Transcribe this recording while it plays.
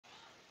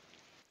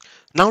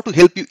Now to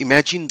help you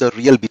imagine the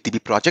real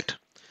BTP project,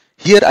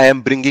 here I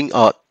am bringing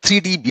a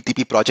 3D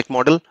BTP project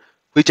model,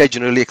 which I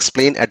generally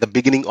explain at the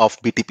beginning of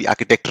BTP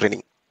Architect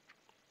training.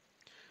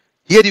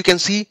 Here you can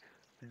see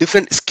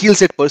different skill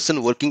set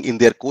person working in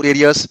their core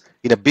areas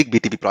in a big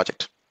BTP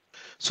project.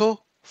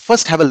 So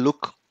first have a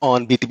look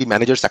on BTP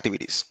manager's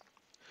activities.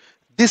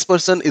 This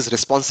person is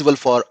responsible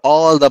for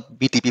all the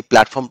BTP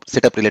platform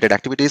setup related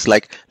activities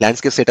like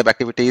landscape setup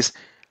activities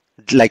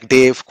like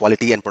dev,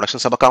 quality and production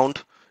sub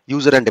account,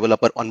 user and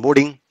developer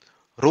onboarding,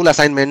 role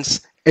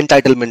assignments,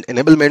 entitlement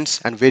enablements,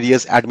 and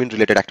various admin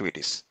related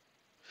activities.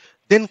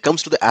 Then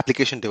comes to the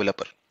application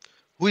developer,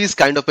 who is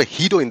kind of a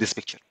hero in this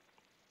picture,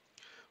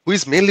 who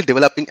is mainly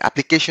developing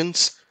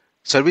applications,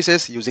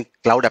 services using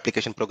cloud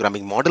application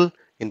programming model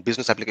in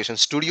Business Application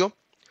Studio,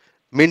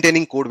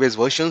 maintaining code-based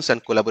versions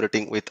and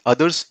collaborating with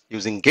others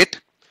using Git,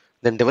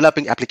 then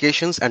developing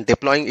applications and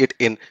deploying it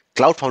in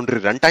Cloud Foundry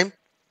runtime,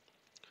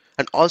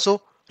 and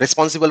also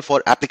responsible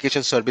for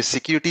application service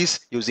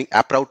securities using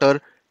App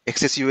Router,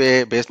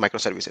 XSUA-based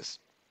microservices.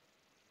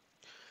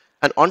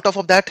 And on top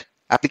of that,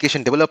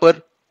 application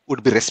developer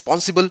would be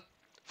responsible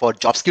for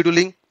job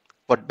scheduling,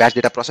 for batch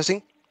data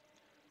processing,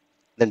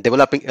 then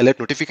developing alert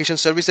notification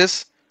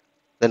services,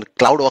 then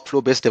cloud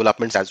workflow-based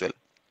developments as well.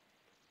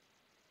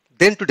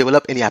 Then to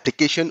develop any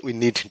application, we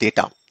need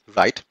data,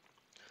 right?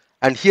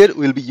 And here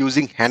we'll be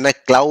using HANA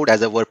Cloud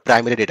as our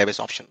primary database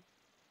option.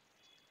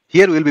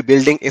 Here we'll be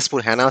building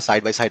S/4HANA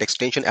side-by-side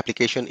extension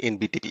application in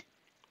BTP.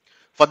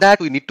 For that,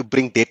 we need to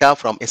bring data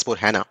from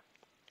S/4HANA.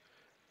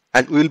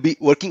 And we'll be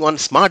working on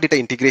smart data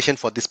integration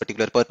for this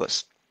particular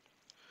purpose.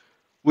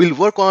 We'll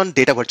work on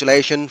data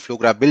virtualization, flow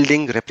graph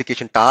building,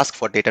 replication task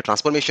for data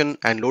transformation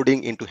and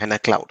loading into HANA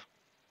Cloud.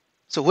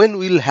 So when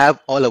we'll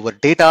have all our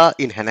data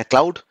in HANA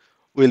Cloud,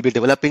 we'll be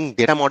developing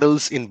data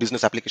models in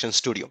Business Application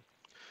Studio.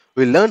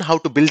 We'll learn how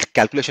to build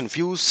calculation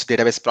views,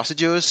 database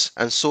procedures,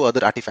 and so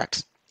other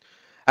artifacts.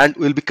 And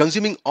we'll be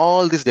consuming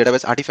all these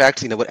database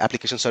artifacts in our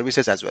application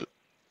services as well.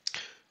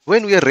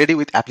 When we are ready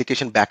with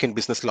application backend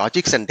business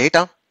logics and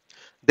data,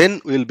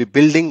 then we'll be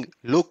building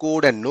low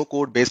code and no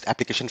code based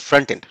application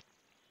frontend.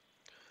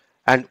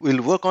 And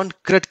we'll work on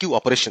CRUD queue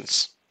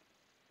operations.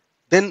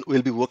 Then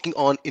we'll be working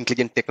on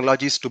intelligent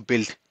technologies to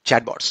build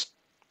chatbots.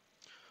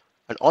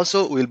 And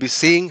also we'll be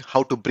seeing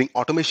how to bring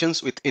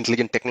automations with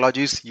intelligent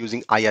technologies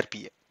using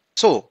IRPA.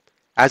 So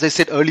as I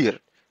said earlier,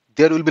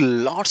 there will be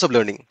lots of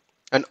learning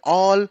and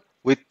all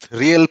with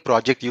real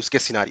project use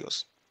case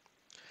scenarios.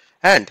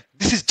 And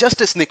this is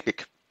just a sneak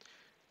peek.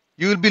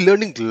 You will be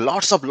learning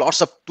lots of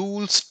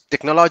tools,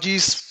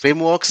 technologies,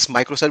 frameworks,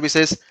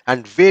 microservices,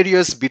 and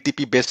various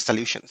BTP based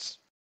solutions.